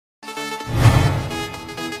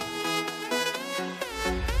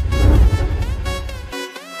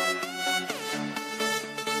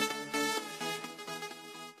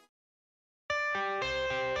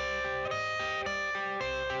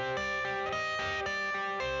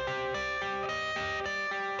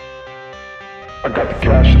I got the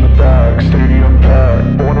cash in the bag, stadium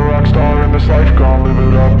packed. Born a rock star in this life, gon' live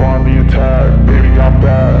it up on the attack. Baby, I'm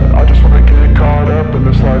bad, I just wanna get caught up in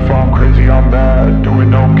this life. I'm crazy, I'm mad, doing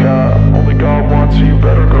no cap. Only God wants you,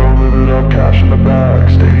 better go live it up. Cash in the bag,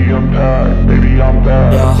 stadium packed. Baby, I'm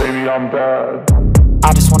bad, yeah. Baby, I'm bad.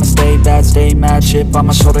 I just wanna stay bad, stay mad. Chip on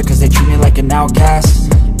my shoulder cause they treat me like an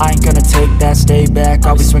outcast. I ain't gonna take that, stay back.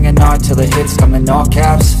 I'll be swinging hard till the hits come in all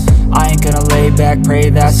caps. I ain't gonna lay back, pray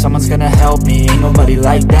that someone's gonna help me. Ain't nobody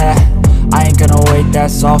like that. I ain't gonna wait,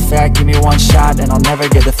 that's all fact. Give me one shot and I'll never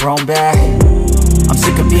get the throne back. I'm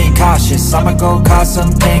sick of being cautious, I'ma go cause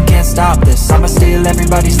some pain, can't stop this. I'ma steal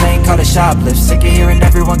everybody's lane, call it shoplift. Sick of hearing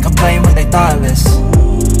everyone complain when they thoughtless.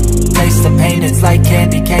 Taste the pain, it's like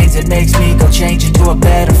candy canes. It makes me go change into a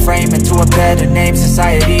better frame, into a better name.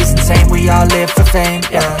 Society's insane, we all live for fame,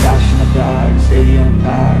 yeah. Cash in the bag, stadium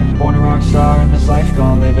packed. Born a rock star in this life,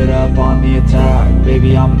 gon' live it up on the attack.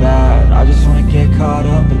 Baby, I'm bad, I just wanna get caught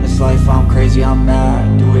up in this life. I'm crazy, I'm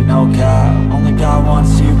mad, do it no cap. Only God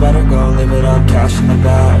wants you, better go live it up. Cash in the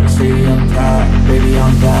bag, stadium packed. Baby,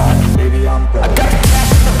 I'm bad, baby.